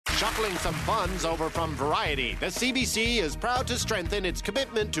Shuffling some funds over from Variety, the CBC is proud to strengthen its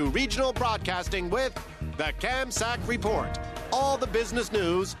commitment to regional broadcasting with the Kamsack Report. All the business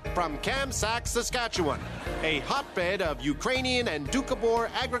news from Kamsack, Saskatchewan, a hotbed of Ukrainian and Doukhobor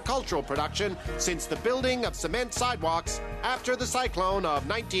agricultural production since the building of cement sidewalks after the cyclone of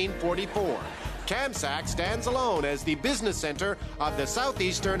 1944. Kamsack stands alone as the business center of the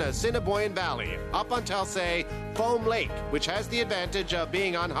southeastern Assiniboine Valley, up until, say, Foam Lake, which has the advantage of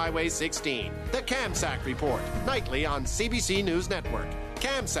being on Highway 16. The Kamsack Report, nightly on CBC News Network.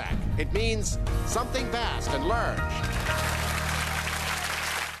 Kamsack, it means something vast and large.